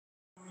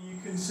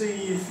can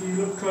see, if you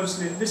look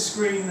closely at this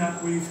screen,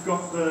 that we've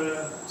got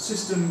the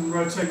system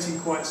rotating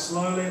quite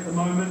slowly at the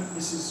moment.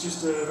 This is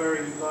just a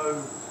very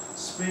low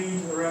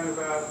speed, around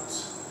about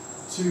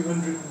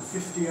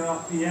 250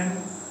 RPM.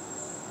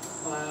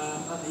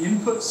 At the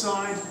input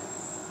side,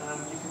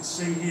 you can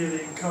see here the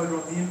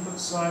encoder on the input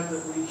side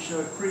that we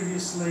showed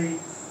previously.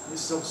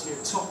 This is obviously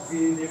a top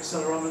view, the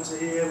accelerometer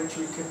here, which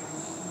we can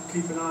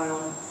keep an eye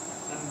on,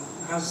 and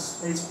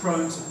it's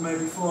prone to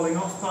maybe falling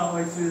off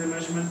partway through the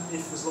measurement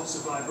if there's lots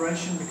of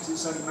vibration, because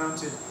it's only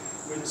mounted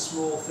with a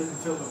small thin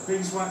film of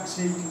beeswax.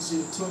 Here you can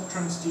see the torque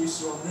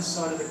transducer on this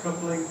side of the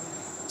coupling,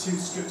 2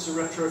 strips of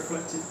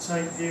retroreflective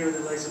tape. Here are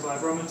the laser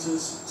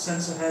vibrometers,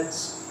 sensor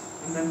heads,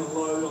 and then the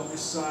load on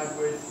this side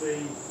with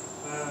the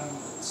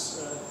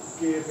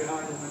gear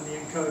behind them, and the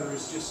encoder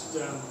is just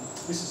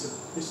this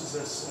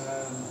is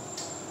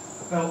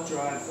a belt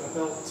drive, a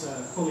belt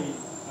pulley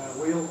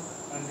wheel,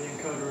 and the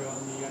encoder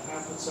on the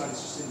output side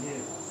is just in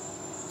here.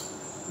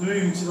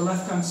 Moving to the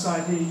left-hand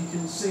side here, you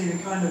can see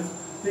the kind of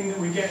thing that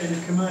we get in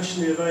a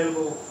commercially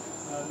available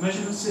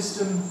measurement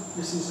system.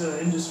 This is an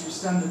industry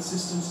standard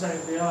system,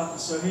 state-of-the-art.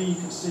 So here you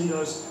can see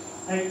those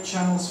 8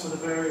 channels for the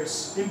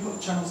various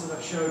input channels that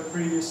I showed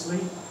previously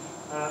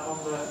on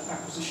the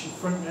acquisition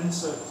front end.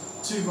 So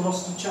 2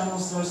 velocity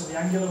channels, those are the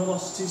angular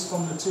velocities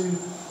from the 2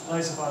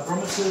 laser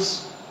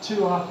vibrometers. 2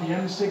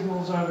 RPM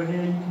signals over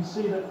here. You can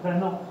see that they're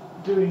not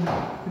doing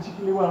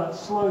particularly well at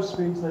slow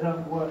speeds. They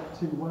don't work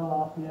too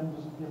well. RPM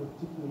doesn't give a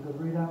particularly good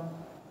readout.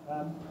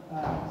 And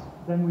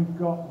then we've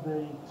got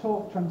the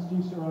torque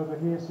transducer over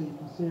here. So you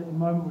can see at the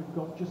moment we've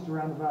got just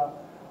around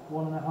about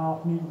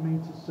 1.5 Newton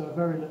meters, so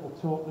very little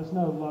torque. There's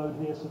no load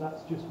here, so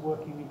that's just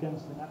working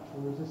against the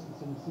natural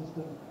resistance in the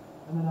system.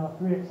 And then our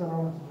 3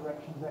 accelerometer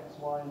directions, X,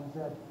 Y, and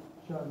Z,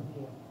 shown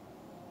here.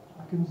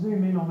 I can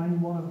zoom in on any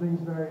one of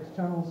these various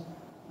channels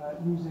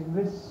using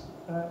this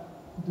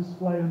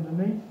display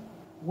underneath.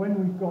 When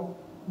we've got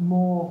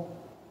more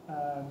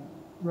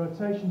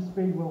rotation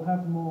speed, we'll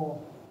have more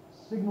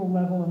signal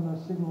level, and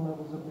those signal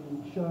levels are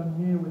being shown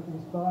here with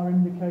these bar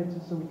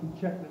indicators, so we can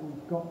check that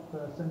we've got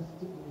the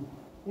sensitivity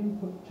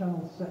input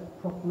channel set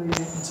properly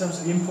in terms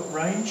of the input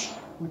range,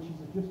 which is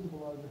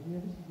adjustable over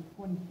here. This is a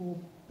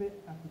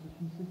 24-bit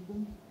acquisition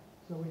system,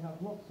 so we have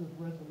lots of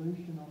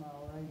resolution on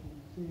our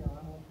ADC,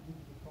 our analog to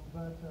digital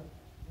converter,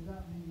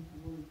 without needing to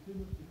worry too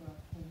much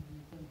about changing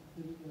the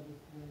sensitivity of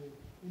the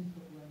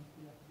input range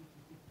to the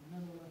acquisition system.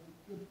 Nevertheless,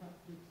 it's good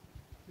practice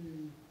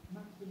to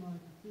maximise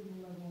the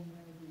signal level on the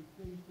ADC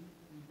so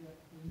that we get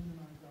to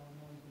minimise our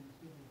noise in the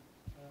signal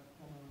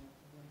from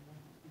when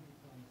it's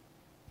digitized.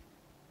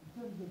 In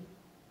terms of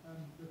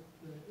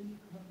the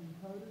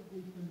encoders,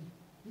 we can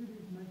do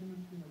these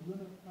measurements in a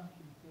run-up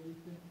fashion, so we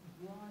can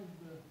drive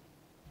the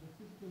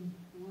system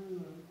through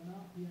an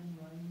RPM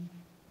range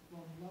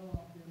from low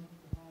RPM up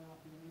to high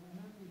RPM, and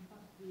as we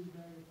pass through the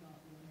various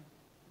RPMs,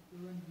 the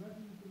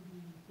resonance in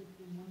the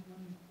system, when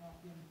the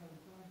RPM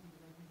coincides with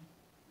the resonance,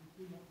 we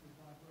see lots of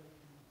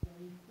vibration. So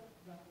we set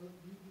that up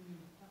using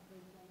these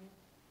cathode channels,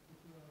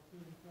 which are our 2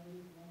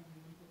 encoders, one on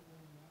the input,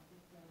 one on the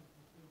output side. You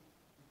can see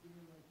the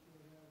gear ratio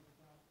there is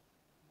about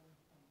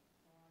 1.5.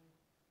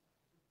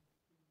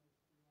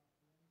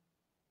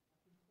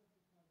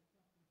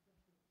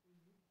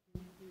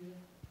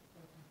 Here,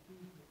 so I can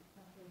choose the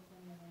cathode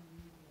channel I want to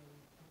use, or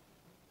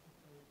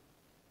cathode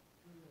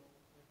 3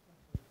 or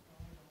cathode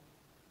 5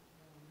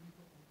 on the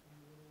input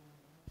and the other one on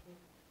the output.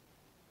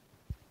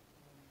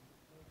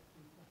 Those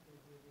 2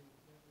 cathodes are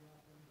the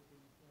RPMs are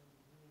being shown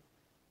here.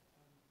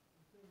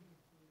 In terms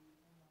of the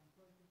online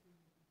processing,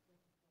 we can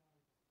specify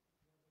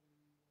whether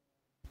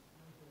we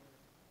measure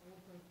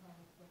auto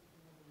power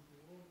spectrum, whether we do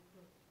order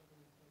cuts, whether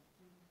we take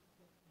frequency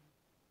spectrum,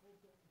 all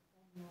sorts of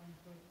online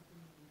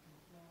processing that we can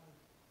apply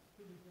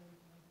to the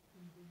data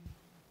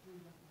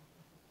through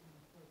recognition system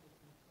and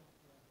processing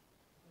software.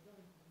 If I go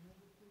into the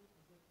measure sheet,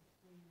 I get to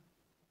see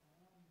if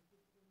I am the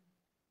system,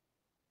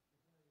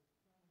 the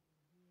various channels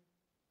in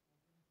here, I'll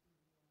go into the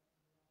RPM,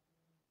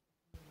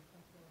 if the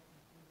software I can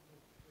see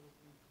that there's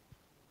the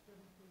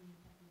 17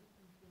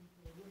 acquisition strings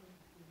for a runner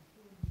between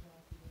 200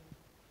 RPM,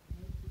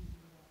 no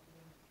 200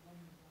 RPM,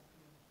 100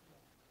 RPM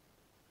step.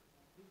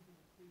 These are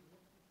the 2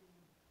 velocity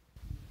signals.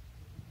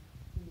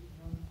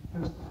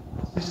 Because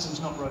the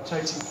system's not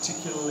rotating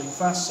particularly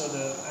fast, so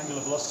the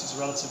angular velocities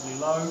are relatively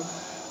low.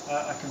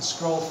 I can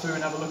scroll through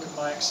and have a look at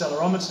my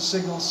accelerometer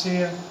signals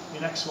here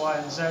in X, Y,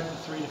 and Z with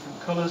 3 different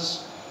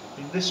colours.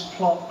 In this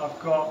plot, I've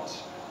got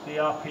the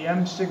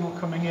RPM signal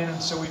coming in,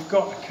 and so we've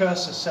got the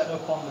cursor set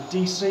up on the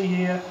DC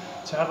here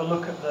to have a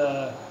look at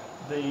the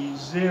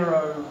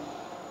 0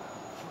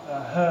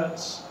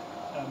 hertz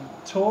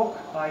torque,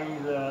 i.e.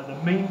 the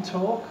mean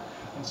torque,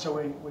 and so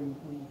we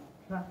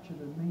capture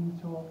the mean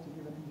torque to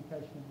give an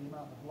indication of the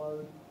amount of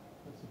load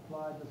that's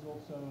applied. There's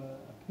also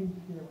a peak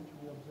here which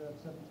we observe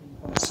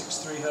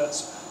 17.63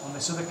 Hz on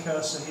this other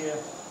cursor here,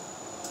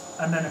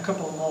 and then a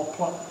couple more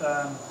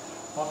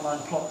online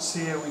plots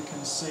here. We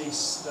can see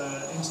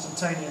the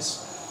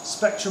instantaneous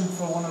spectrum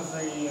for one of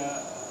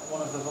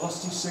the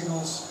velocity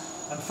signals,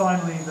 And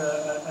finally,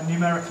 a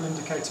numerical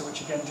indicator,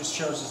 which again just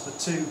shows us the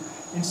two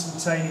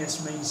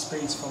instantaneous mean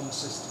speeds from the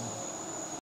system.